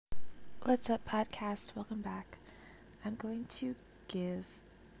What's up, podcast? Welcome back. I'm going to give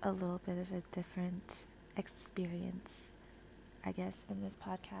a little bit of a different experience, I guess, in this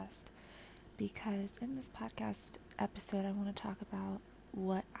podcast. Because in this podcast episode, I want to talk about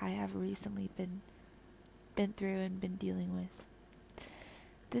what I have recently been through and been dealing with.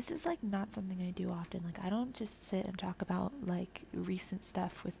 This is not something I do often. I don't just sit and talk about recent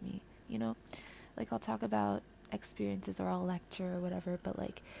stuff with me, you know? I'll talk about experiences or I'll lecture or whatever, but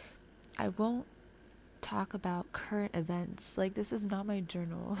I won't talk about current events. This is not my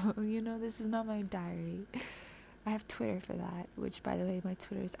journal. This is not my diary. I have Twitter for that, which, by the way, my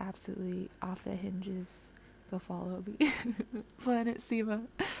Twitter is absolutely off the hinges. Go follow me. Planet Sema.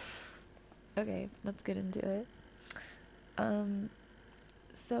 Okay, let's get into it.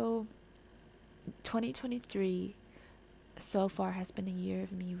 So 2023 so far has been a year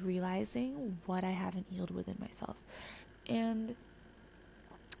of me realizing what I haven't healed within myself. And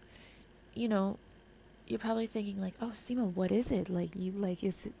you're probably thinking oh, Sema, what is it?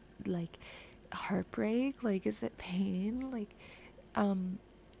 Is it heartbreak? Is it pain?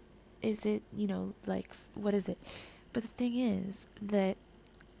 Is it, what is it? But the thing is that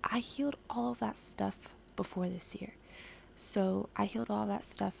I healed all of that stuff before this year. So I healed all that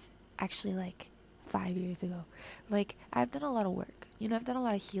stuff actually 5 years ago. I've done a lot of work. I've done a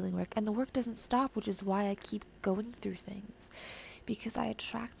lot of healing work, and the work doesn't stop, which is why I keep going through things. Because I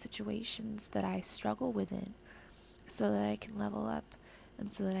attract situations that I struggle within so that I can level up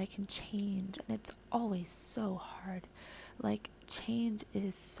and so that I can change. And it's always so hard. Change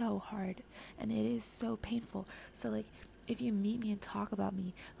is so hard and it is so painful. So if you meet me and talk about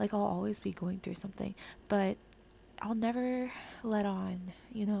me, I'll always be going through something, but I'll never let on,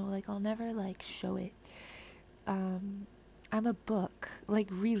 I'll never show it. I'm a book,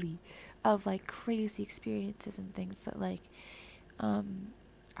 really, of crazy experiences and things that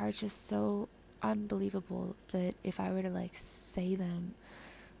are just so unbelievable that if I were to say them,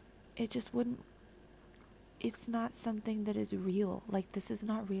 it just wouldn't. It's not something that is real. This is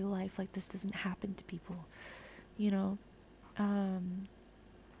not real life. This doesn't happen to people,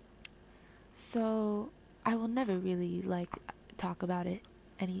 So I will never really talk about it,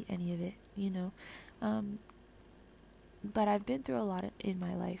 any of it, But I've been through a lot in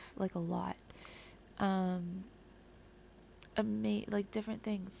my life, a lot. Different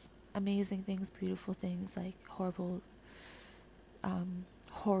things, amazing things, beautiful things, horrible,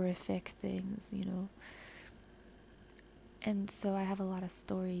 horrific things, And so I have a lot of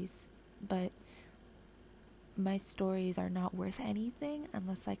stories, but my stories are not worth anything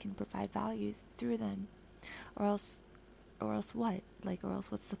unless I can provide value through them. Or else what? Or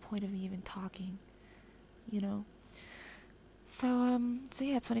else what's the point of me even talking? So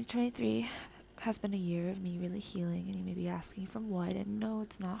yeah, 2023 has been a year of me really healing, and you may be asking from what, and no,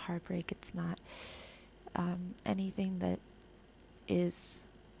 it's not heartbreak, it's not anything that is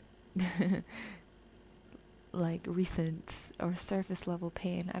recent or surface level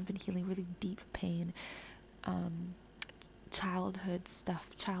pain. I've been healing really deep pain, childhood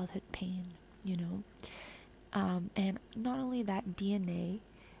stuff, childhood pain, and not only that, DNA,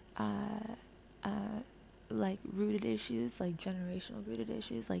 rooted issues, generational rooted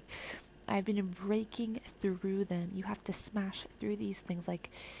issues, I've been breaking through them. You have to smash through these things like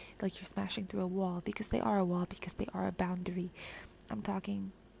you're smashing through a wall, because they are a wall, because they are a boundary. I'm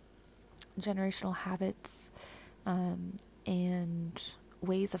talking generational habits, and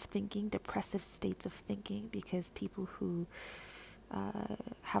ways of thinking, depressive states of thinking, because people who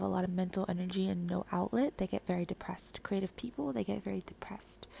have a lot of mental energy and no outlet, they get very depressed. Creative people, they get very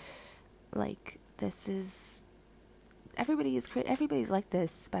depressed. This is... everybody's like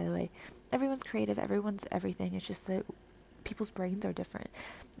this, by the way. Everyone's creative, everyone's everything. It's just that people's brains are different.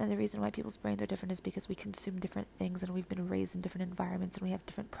 And the reason why people's brains are different is because we consume different things, and we've been raised in different environments, and we have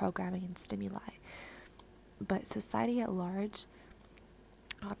different programming and stimuli. But society at large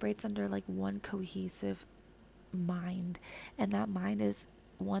operates under one cohesive mind, and that mind is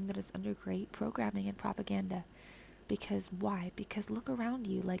one that is under great programming and propaganda. Because why? Because look around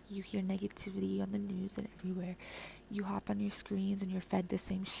you. You hear negativity on the news and everywhere. You hop on your screens and you're fed the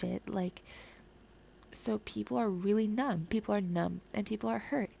same shit. So people are really numb. People are numb and people are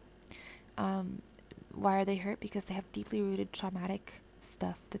hurt. Why are they hurt? Because they have deeply rooted traumatic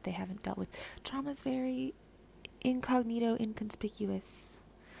stuff that they haven't dealt with. Trauma is very incognito, inconspicuous,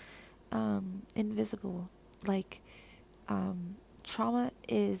 invisible. Trauma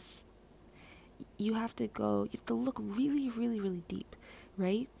is... you have to look really, really, really deep,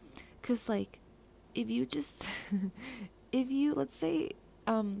 right? Because if you just... if you, let's say,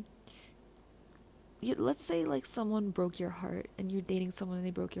 let's say like someone broke your heart and you're dating someone and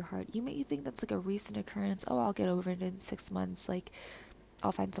they broke your heart. You may think that's like a recent occurrence. Oh, I'll get over it in 6 months. Like,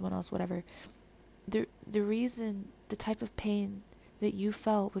 I'll find someone else, whatever. The reason, the type of pain that you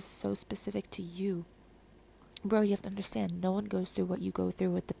felt was so specific to you. Bro, you have to understand, no one goes through what you go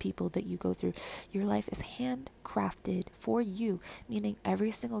through with the people that you go through. Your life is handcrafted for you, meaning every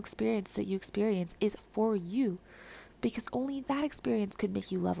single experience that you experience is for you, because only that experience could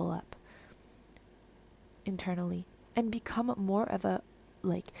make you level up internally and become more of a,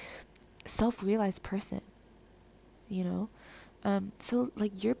 like, self-realized person, you know? So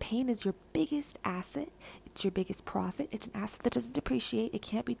like your pain is your biggest asset. It's your biggest profit. It's an asset that doesn't depreciate. It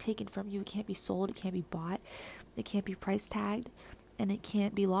can't be taken from you. It can't be sold. It can't be bought. It can't be price tagged, and it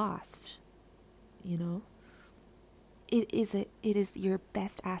can't be lost. You know, it is your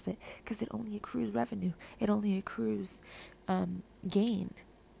best asset because it only accrues revenue. It only accrues gain,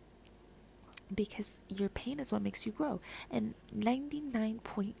 because your pain is what makes you grow. And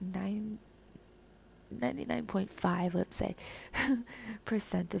 99.5, let's say,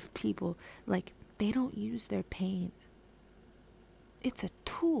 percent of people, like, they don't use their pain. It's a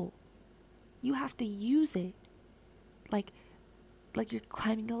tool. You have to use it. Like you're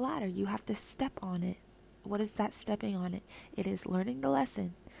climbing a ladder. You have to step on it. What is that stepping on it? It is learning the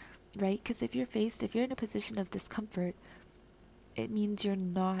lesson, right? Because if you're in a position of discomfort, it means you're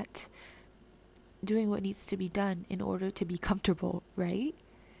not doing what needs to be done in order to be comfortable, right?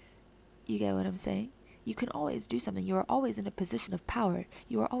 You get what I'm saying? You can always do something. You are always in a position of power.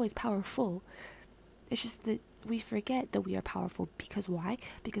 You are always powerful. It's just that we forget that we are powerful. Because why?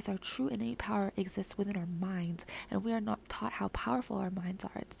 Because our true innate power exists within our minds, and we are not taught how powerful our minds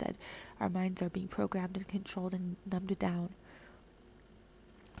are. Instead, our minds are being programmed and controlled and numbed down.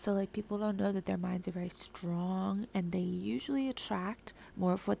 So, like, people don't know that their minds are very strong, and they usually attract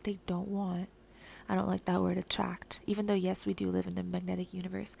more of what they don't want. I don't like that word attract. Even though, yes, we do live in a magnetic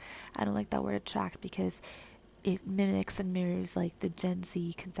universe, I don't like that word attract because it mimics and mirrors like the Gen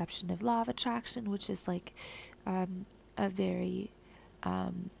Z conception of law of attraction, which is like a very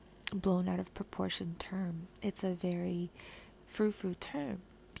blown out of proportion term. It's a very frou-frou term.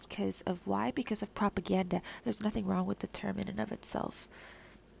 Because of why? Because of propaganda. There's nothing wrong with the term in and of itself.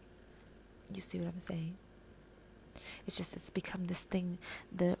 You see what I'm saying? It's just, it's become this thing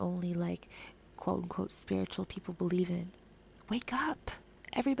that only like quote unquote spiritual people believe in. Wake up!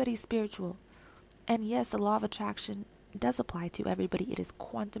 Everybody's spiritual. And yes, the law of attraction does apply to everybody. It is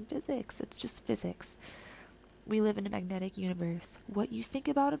quantum physics. It's just physics. We live in a magnetic universe. What you think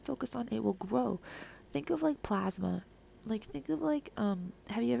about and focus on, it will grow. Think of like plasma. Like, think of like,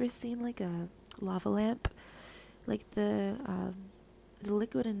 have you ever seen like a lava lamp? Like the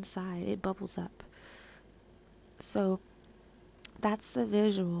liquid inside, it bubbles up. So that's the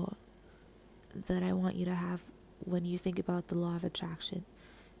visual that I want you to have when you think about the law of attraction.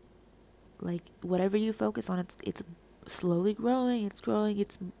 Like, whatever you focus on, it's slowly growing, it's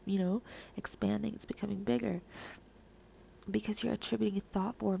expanding, it's becoming bigger. Because you're attributing a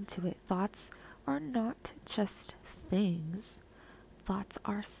thought form to it. Thoughts are not just things. Thoughts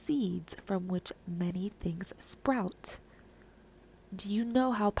are seeds from which many things sprout. Do you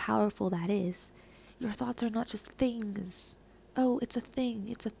know how powerful that is? Your thoughts are not just things. Oh, it's a thing,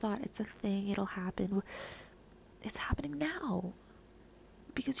 it's a thought, it's a thing, it'll happen. It's happening now.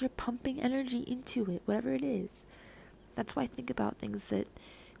 Because you're pumping energy into it, whatever it is. That's why I think about things that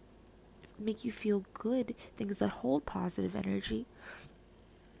make you feel good, things that hold positive energy,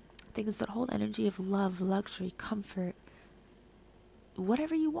 things that hold energy of love, luxury, comfort,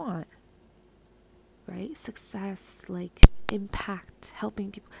 whatever you want, right? Success, like impact,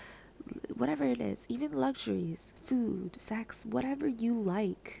 helping people, whatever it is, even luxuries, food, sex, whatever you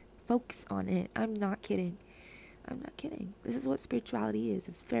like, focus on it. I'm not kidding. This is what spirituality is.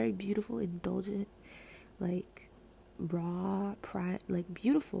 It's very beautiful, indulgent, like raw, like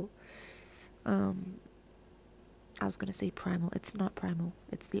beautiful. I was gonna say primal. It's not primal.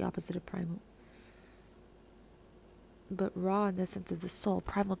 It's the opposite of primal. But raw in the sense of the soul,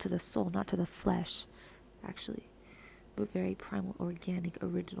 primal to the soul, not to the flesh, actually. But very primal, organic,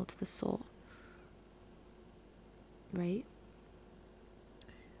 original to the soul. Right?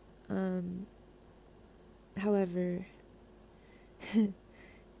 However,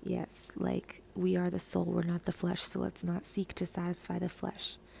 yes, like, we are the soul, we're not the flesh, so let's not seek to satisfy the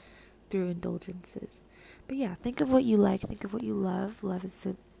flesh through indulgences. But yeah, think of what you like, think of what you love. Love is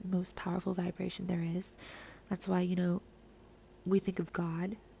the most powerful vibration there is. That's why, we think of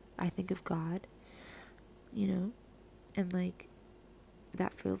God. I think of God, and like,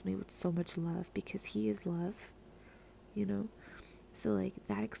 that fills me with so much love because He is love, So like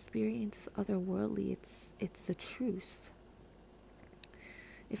that experience is otherworldly. It's the truth.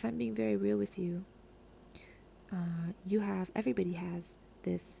 If I'm being very real with you, everybody has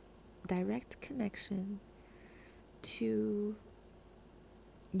this direct connection to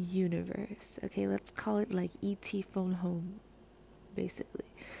universe. Okay, let's call it like ET phone home, basically.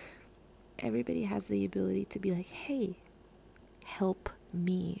 Everybody has the ability to be like, hey, help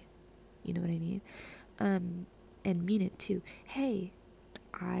me. You know what I mean? And mean it too. Hey,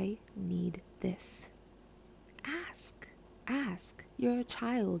 I need this. Ask. You're a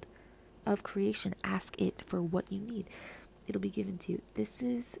child of creation. Ask it for what you need. It'll be given to you. This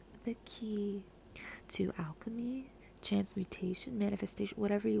is the key to alchemy, transmutation, manifestation,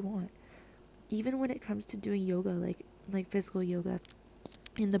 whatever you want. Even when it comes to doing yoga, like physical yoga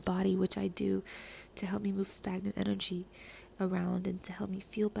in the body, which I do to help me move stagnant energy around and to help me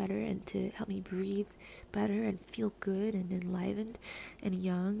feel better and to help me breathe better and feel good and enlivened and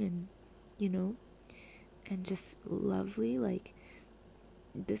young and, and just lovely. Like,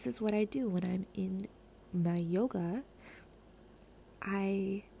 this is what I do when I'm in my yoga.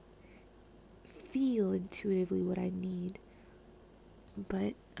 I feel intuitively what I need,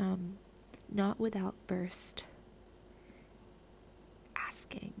 but not without first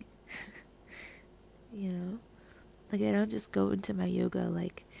asking. Like, I don't just go into my yoga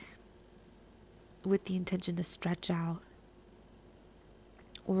like with the intention to stretch out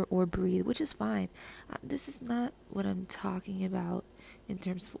or breathe, which is fine. This is not what I'm talking about in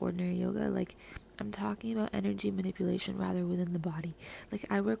terms of ordinary yoga. Like, I'm talking about energy manipulation rather within the body. Like,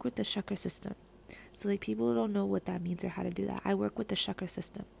 I work with the chakra system. So like, people don't know what that means or how to do that. I work with the chakra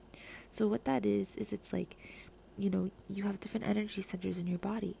system. So what that is it's like, you have different energy centers in your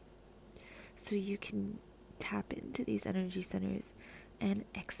body. So you can tap into these energy centers and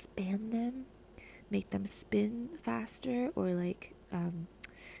expand them, make them spin faster, or like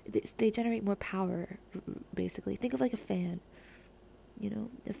they generate more power. Basically, think of like a fan.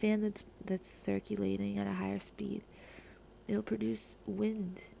 A fan that's circulating at a higher speed. It'll produce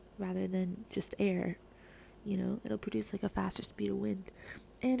wind rather than just air. It'll produce like a faster speed of wind,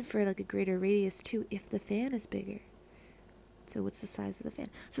 and for like a greater radius too if the fan is bigger. So what's the size of the fan?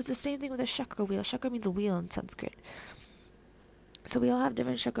 So it's the same thing with a chakra wheel. Chakra means a wheel in Sanskrit. So we all have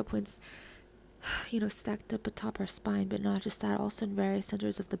different chakra points, stacked up atop our spine, but not just that, also in various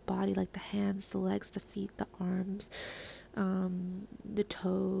centers of the body, like the hands, the legs, the feet, the arms, the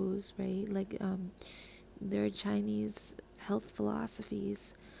toes, right? Like, there are Chinese health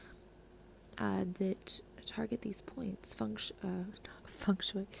philosophies that target these points. Feng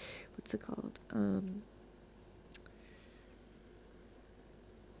shui, what's it called?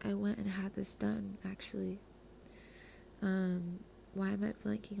 I went and had this done, actually. Why am I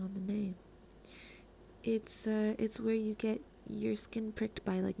blanking on the name? It's where you get your skin pricked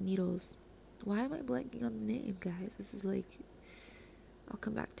by like needles. Why am I blanking on the name, guys? This is like, I'll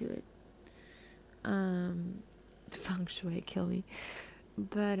come back to it. Feng shui, kill me.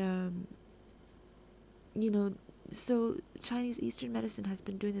 But so Chinese Eastern medicine has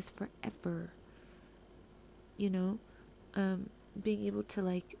been doing this forever. Being able to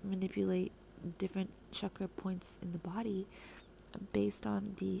like manipulate different chakra points in the body based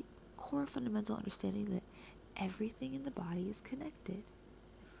on the core fundamental understanding that everything in the body is connected.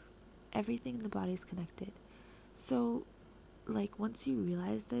 Everything in the body is connected. So, like, once you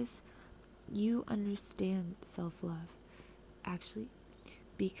realize this, you understand self-love, actually,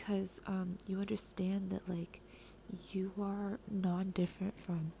 because you understand that, like, you are non-different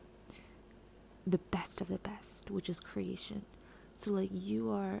from the best of the best, which is creation. So, like,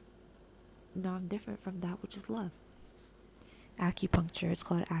 you are non-different from that which is love. Acupuncture, it's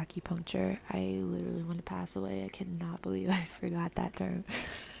called acupuncture. I literally want to pass away. I cannot believe I forgot that term.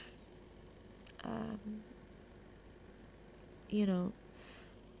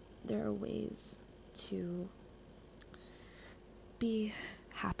 There are ways to be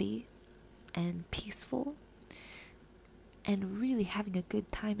happy and peaceful and really having a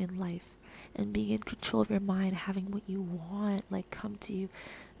good time in life and being in control of your mind, having what you want, like, come to you,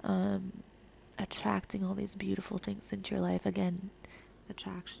 attracting all these beautiful things into your life. Again,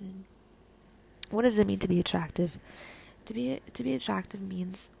 attraction. What does it mean to be attractive? To be attractive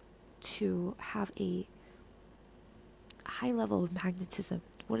means to have a high level of magnetism.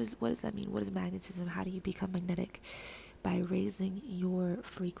 What does that mean? What is magnetism? How do you become magnetic? By raising your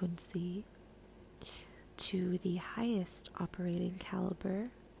frequency to the highest operating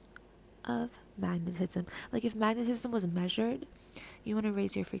caliber of magnetism. Like, if magnetism was measured, you want to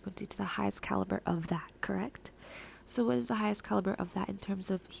raise your frequency to the highest caliber of that, correct? So what is the highest caliber of that in terms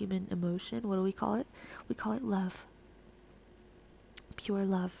of human emotion? What do we call it? We call it love. pure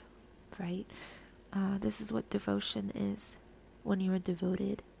love, right? This is what devotion is. When you are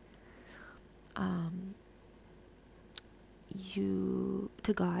devoted, you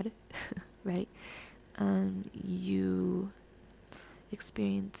to God, right? You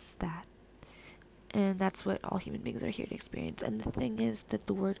experience that, and that's what all human beings are here to experience. And the thing is that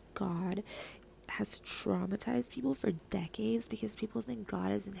the word God has traumatized people for decades because people think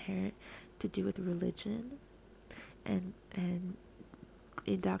God is inherent to do with religion and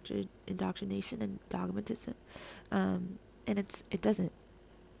indoctrination and dogmatism, and it doesn't.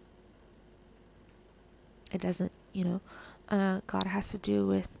 It doesn't, God has to do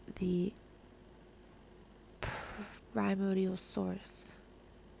with the primordial source.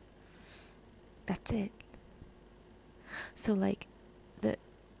 That's it. So the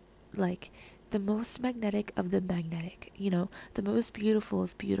most magnetic of the magnetic, the most beautiful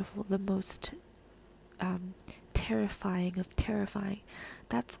of beautiful, the most terrifying of terrifying,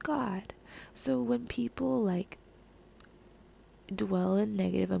 that's God. So when people dwell in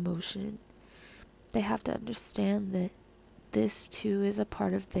negative emotion, they have to understand that this too is a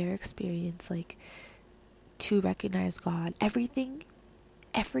part of their experience, to recognize God. Everything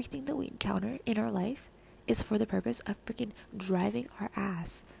that we encounter in our life is for the purpose of freaking driving our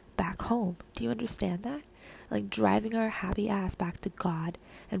ass back home. Do you understand that? Driving our happy ass back to God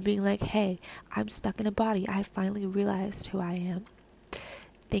and being like, hey, I'm stuck in a body. I finally realized who I am.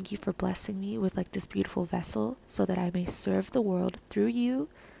 Thank you for blessing me with this beautiful vessel so that I may serve the world through you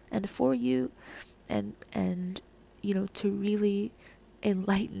and for you, and to really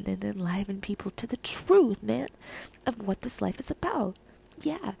enlighten and enliven people to the truth, man, of what this life is about.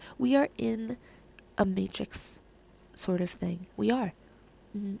 Yeah, we are in a matrix sort of thing. We are.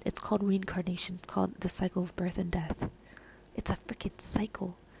 It's called reincarnation. It's called the cycle of birth and death. It's a freaking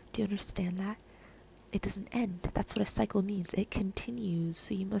cycle. Do you understand that? It doesn't end. That's what a cycle means. It continues.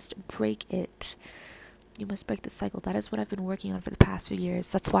 So you must break it. You must break the cycle. That is what I've been working on for the past few years.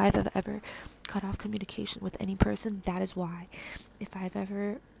 That's why if I've ever cut off communication with any person, that is why. If I've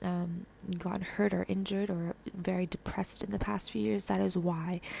ever gotten hurt or injured or very depressed in the past few years, that is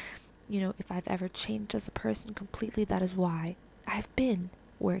why. If I've ever changed as a person completely, that is why. I've been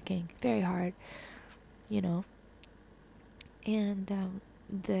working very hard, and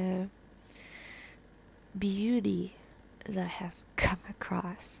the beauty that I have come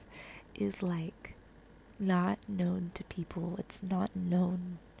across is not known to people. It's not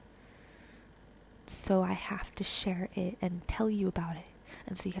known. So I have to share it and tell you about it.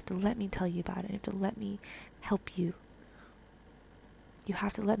 And so you have to let me tell you about it. You have to let me help you. You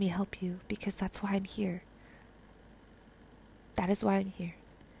have to let me help you because that's why I'm here. That is why I'm here.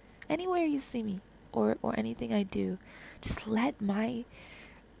 Anywhere you see me or anything I do, just let my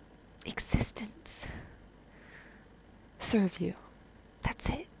existence serve you. That's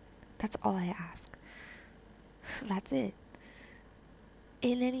it. That's all I ask. That's it.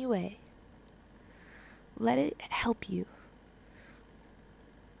 In any way, let it help you.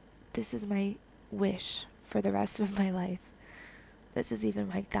 This is my wish for the rest of my life. This is even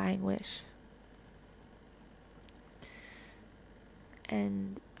my dying wish.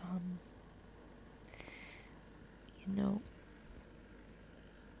 And,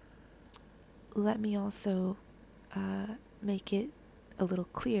 let me also make it a little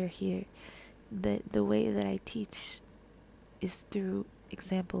clear here that the way that I teach is through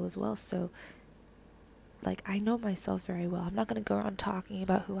example as well. So, I know myself very well. I'm not going to go around talking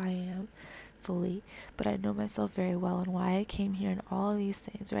about who I am fully, but I know myself very well and why I came here and all these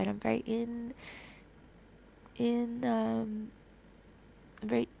things, right? I'm very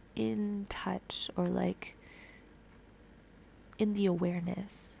very in touch, or in the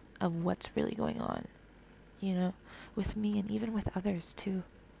awareness of what's really going on, with me and even with others too.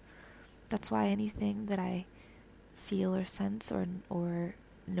 That's why anything that I feel or sense or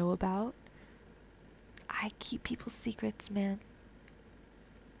know about, I keep people's secrets, man.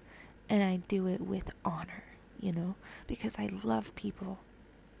 And I do it with honor, because I love people.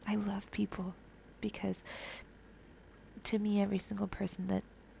 I love people because to me, every single person that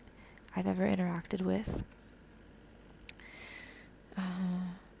I've ever interacted with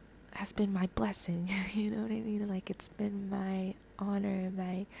has been my blessing. You know what I mean? It's been my honor,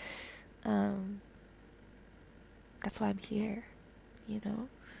 my that's why I'm here,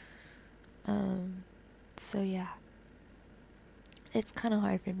 so yeah, it's kind of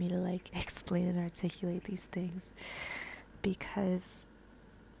hard for me to explain and articulate these things because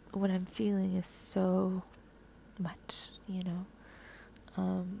what I'm feeling is so much,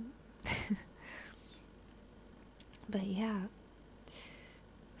 but yeah,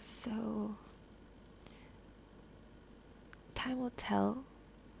 so time will tell,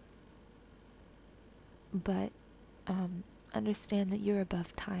 but understand that you're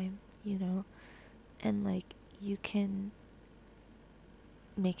above time, and like you can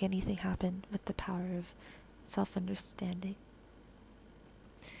make anything happen with the power of self-understanding.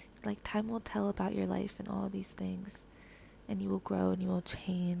 Like, time will tell about your life and all of these things, and you will grow and you will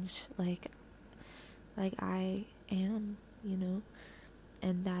change, like I am,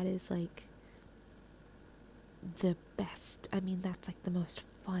 and that is like the best. I mean, that's like the most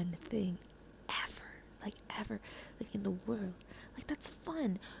fun thing ever, like in the world. Like, that's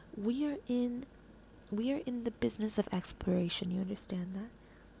fun. We are in the business of exploration. You understand that?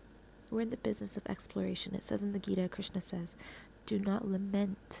 We're in the business of exploration. It says in the Gita, Krishna says, do not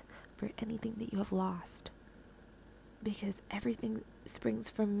lament for anything that you have lost, because everything springs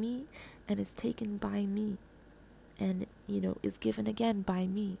from me and is taken by me, and is given again by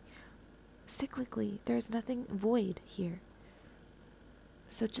me. Cyclically, there is nothing void here.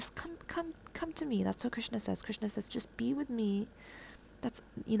 So just come to me. That's what Krishna says. Krishna says, just be with me. That's,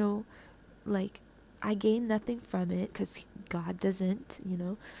 like, I gain nothing from it because God doesn't,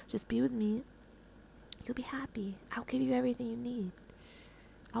 just be with me. You'll be happy. I'll give you everything you need.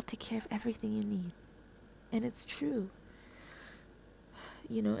 I'll take care of everything you need. And it's true.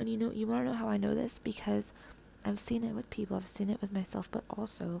 And you want to know how I know this? Because I've seen it with people. I've seen it with myself. But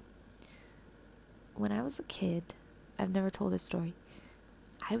also, when I was a kid, I've never told this story,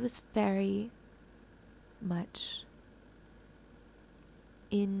 I was very much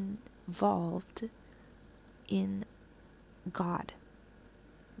involved in God.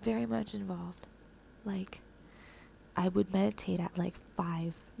 Very much involved. Like, I would meditate at like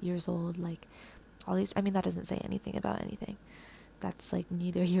 5 years old. Like, all these, I mean, that doesn't say anything about anything. That's like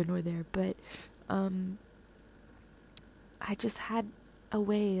neither here nor there. But I just had a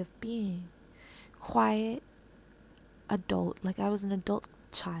way of being quiet, adult. Like, I was an adult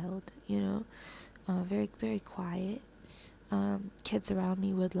child, very, very quiet. Kids around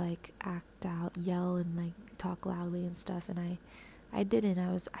me would like act out, yell, and like talk loudly and stuff, and I didn't.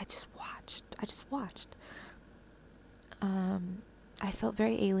 I just watched. I felt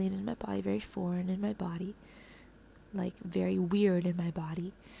very alien in my body, very foreign in my body, like very weird in my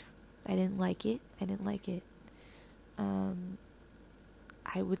body. I didn't like it.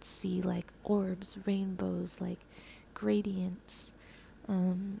 I would see like orbs, rainbows, like gradients,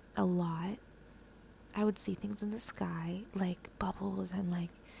 a lot. I would see things in the sky, like bubbles and like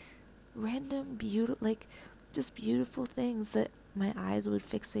random just beautiful things that my eyes would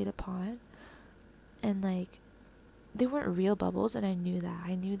fixate upon. And like, they weren't real bubbles, and I knew that.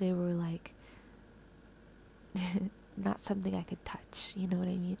 I knew they were like not something I could touch, you know what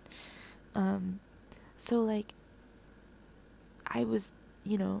I mean? So like, I was,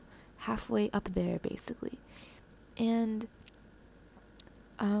 halfway up there basically. And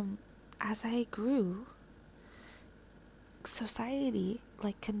as I grew, society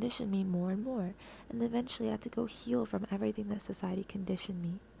like conditioned me more and more, and eventually I had to go heal from everything that society conditioned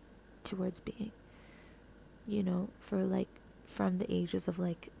me towards being, for like from the ages of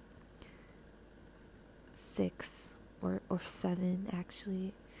like 6 or 7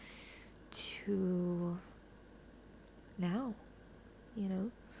 actually to now,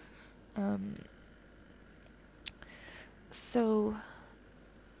 so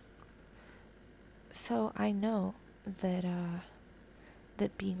I know that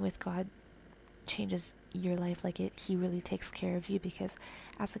that being with God changes your life. Like, he really takes care of you, because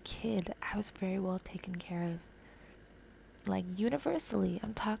as a kid I was very well taken care of, like universally.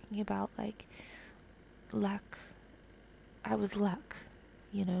 I'm talking about like luck. I was luck,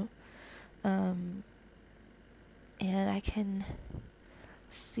 and I can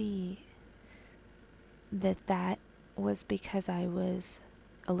see that was because I was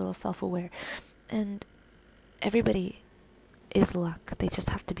a little self-aware. And everybody is luck. They just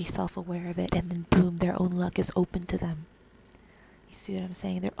have to be self-aware of it, and then boom, their own luck is open to them. You see what I'm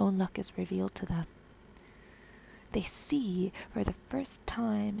saying? Their own luck is revealed to them. They see for the first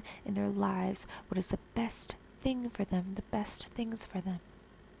time in their lives what is the best thing for them, the best things for them.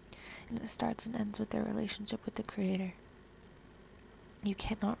 And it starts and ends with their relationship with the Creator. You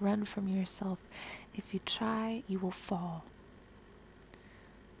cannot run from yourself. If you try, you will fall.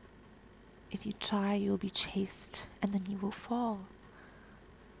 If you try, you will be chased, and then you will fall.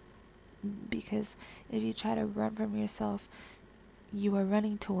 Because if you try to run from yourself, you are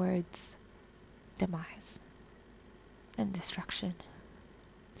running towards demise and destruction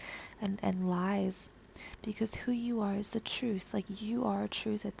and lies. Because who you are is the truth. Like, you are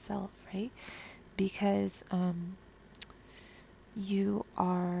truth itself, right? Because you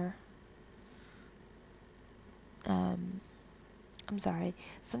are I'm sorry.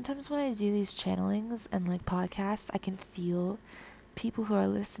 Sometimes when I do these channelings and like podcasts, I can feel people who are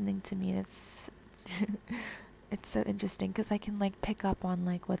listening to me. It's it's so interesting because I can like pick up on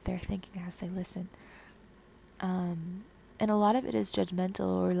like what they're thinking as they listen. And a lot of it is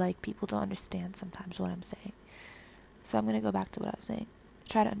judgmental, or like people don't understand sometimes what I'm saying. So I'm gonna go back to what I was saying.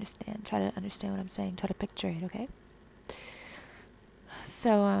 Try to understand what I'm saying. Try to picture it, okay?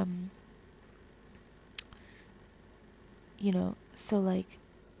 So so like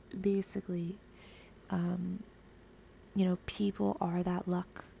basically, people are that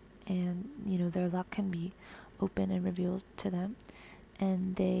luck, and their luck can be open and revealed to them,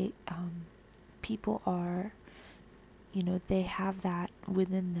 and they people are, they have that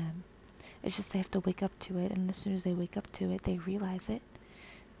within them. It's just they have to wake up to it, and as soon as they wake up to it, they realize it,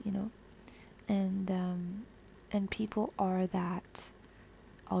 and people are that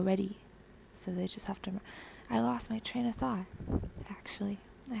already, so they just have to. I lost my train of thought. Actually,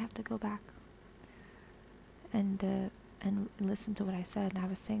 I have to go back and listen to what I said. And I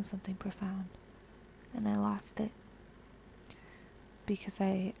was saying something profound, and I lost it because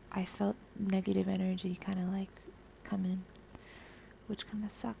I felt negative energy kind of like come in, which kind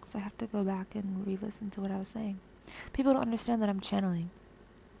of sucks. I have to go back and re-listen to what I was saying. People don't understand that I'm channeling.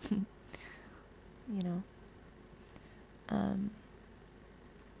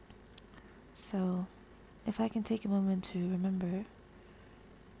 So if I can take a moment to remember,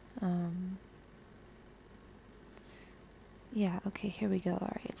 yeah, okay, here we go.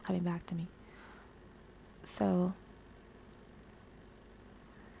 Alright, it's coming back to me. So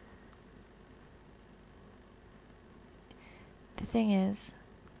the thing is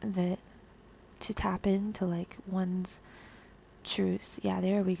that to tap into like one's truth, yeah,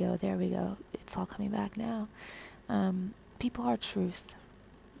 there we go, it's all coming back now. People are truth,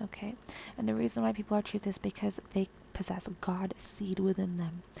 okay? And the reason why people are truth is because they possess God seed within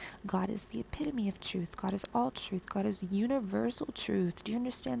them. God is the epitome of truth. God is all truth. God is universal truth. Do you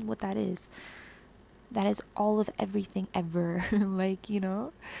understand what that is? That is all of everything ever. Like,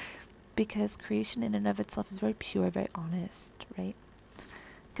 because creation in and of itself is very pure, very honest, right?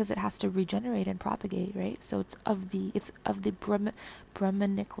 Because it has to regenerate and propagate, right? So it's of the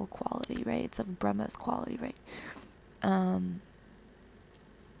Brahmanical quality, right? It's of Brahma's quality, right?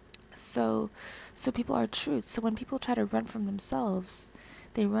 So people are truth. So when people try to run from themselves,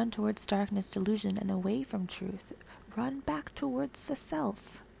 they run towards darkness, delusion, and away from truth. Run back towards the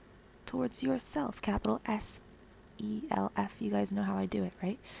self, towards yourself, capital SELF. You guys know how I do it,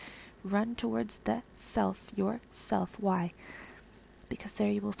 right? Run towards the self, yourself. Why? Because there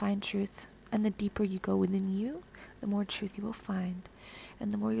you will find truth. And the deeper you go within you, the more truth you will find.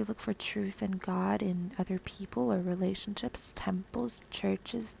 And the more you look for truth in God, in other people or relationships, temples,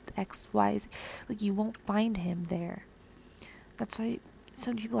 churches, X, Y, Z, like you won't find him there. That's why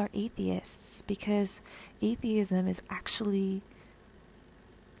some people are atheists, because atheism is actually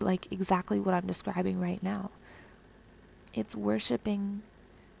like exactly what I'm describing right now. It's worshiping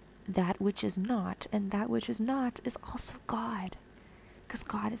that which is not, and that which is not is also God, because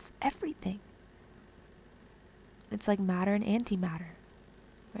God is everything. It's like matter and antimatter,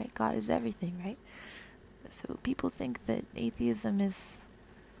 right? God is everything, right? So people think that atheism is,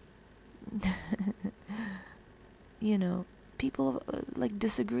 people like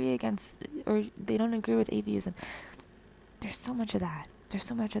disagree against, or they don't agree with atheism. There's so much of that. There's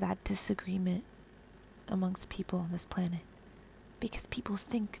so much of that disagreement amongst people on this planet, because people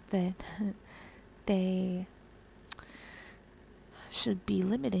think that they should be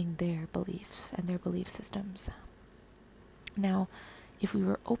limiting their beliefs and their belief systems. Now, if we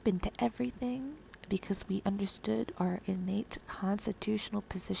were open to everything, because we understood our innate constitutional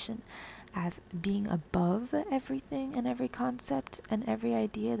position as being above everything and every concept and every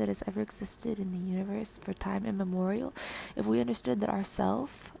idea that has ever existed in the universe for time immemorial, if we understood that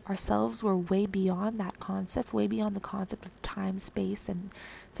ourselves were way beyond that concept, way beyond the concept of time, space, and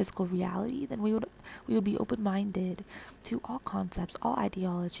physical reality, then we would be open-minded to all concepts, all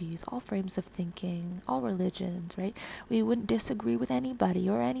ideologies, all frames of thinking, all religions, right? We wouldn't disagree with anybody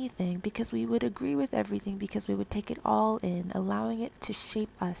or anything, because we would agree with everything, because we would take it all in, allowing it to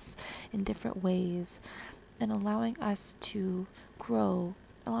shape us in different ways, and allowing us to grow,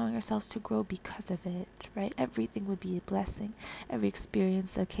 allowing ourselves to grow because of it, right? Everything would be a blessing. Every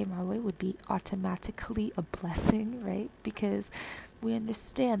experience that came our way would be automatically a blessing, right? Because we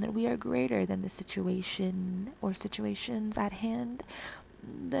understand that we are greater than the situation or situations at hand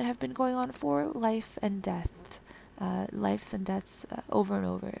that have been going on for life and death, lives and deaths over and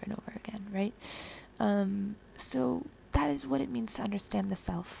over and over again, right? So that is what it means to understand the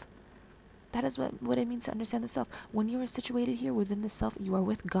self. That is what it means to understand the self. When you are situated here within the self, you are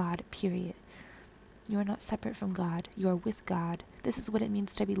with God, period. You are not separate from God. You are with God. This is what it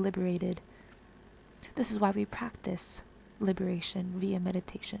means to be liberated. This is why we practice liberation via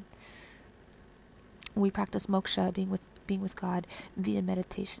meditation. We practice moksha, being with God, via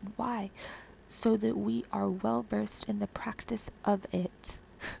meditation. Why? So that we are well versed in the practice of it.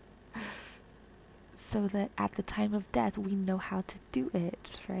 So that at the time of death, we know how to do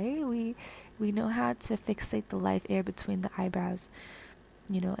it, right? We know how to fixate the life air between the eyebrows,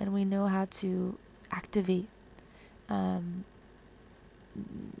 and we know how to activate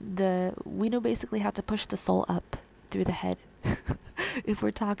we know basically how to push the soul up through the head. If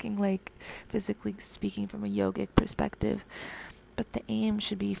we're talking like physically speaking from a yogic perspective. But the aim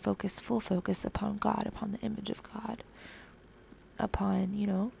should be full focus upon God, upon the image of God,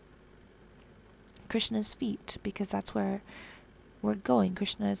 upon, Krishna's feet, because that's where we're going.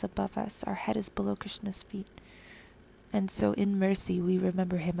 Krishna is above us. Our head is below Krishna's feet. And so in mercy, we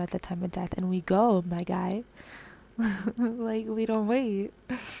remember him at the time of death, and we go, my guy. Like, we don't wait.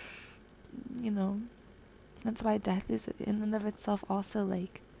 That's why death is in and of itself also,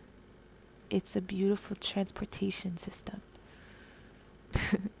 like, it's a beautiful transportation system.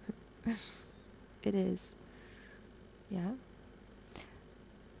 It is. Yeah.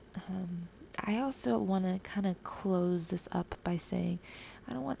 I also want to kind of close this up by saying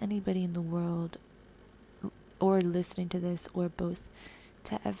I don't want anybody in the world or listening to this or both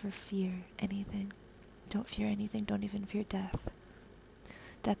to ever fear anything. Don't fear anything. Don't even fear death.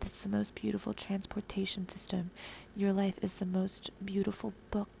 Death is the most beautiful transportation system. Your life is the most beautiful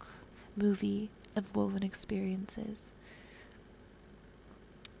book, movie of woven experiences.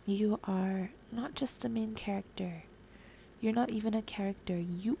 You are not just the main character. You're not even a character.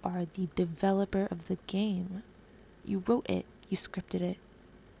 You are the developer of the game. You wrote it. You scripted it.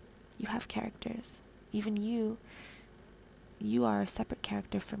 You have characters. Even you are a separate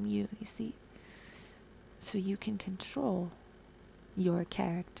character from you see? So you can control your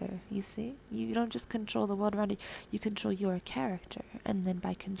character, you see? You don't just control the world around you. You control your character. And then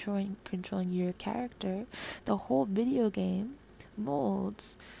by controlling your character, the whole video game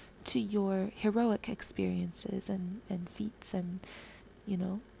molds to your heroic experiences and feats and,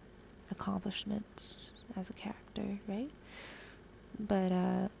 accomplishments as a character, right?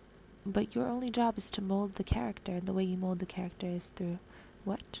 But your only job is to mold the character, and the way you mold the character is through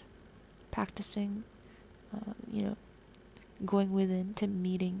what? Practicing, going within to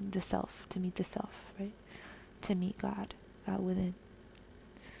meeting the self, to meet the self, right? To meet God within.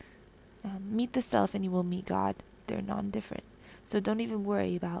 Meet the self and you will meet God. They're non-different. So don't even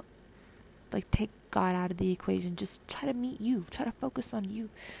worry about, take God out of the equation. Just try to meet you. Try to focus on you.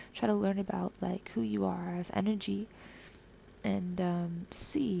 Try to learn about, who you are as energy and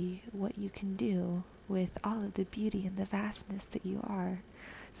see what you can do with all of the beauty and the vastness that you are.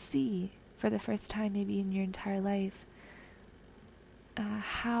 See, for the first time maybe in your entire life,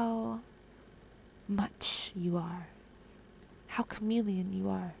 how much you are. How chameleon you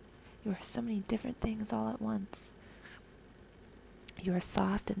are. You are so many different things all at once. You are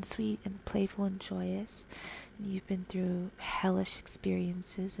soft and sweet and playful and joyous. And you've been through hellish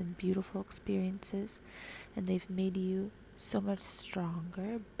experiences and beautiful experiences. And they've made you so much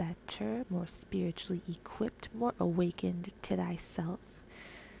stronger, better, more spiritually equipped, more awakened to thyself.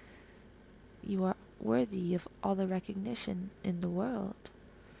 You are worthy of all the recognition in the world.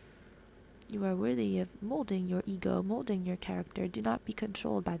 You are worthy of molding your ego, molding your character. Do not be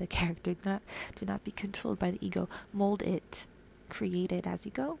controlled by the character. Do not be controlled by the ego. Mold it. Create it as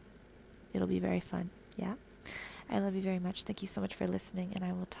you go. It'll be very fun. Yeah? I love you very much. Thank you so much for listening, and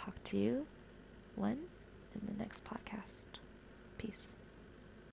I will talk to you in the next podcast. Peace.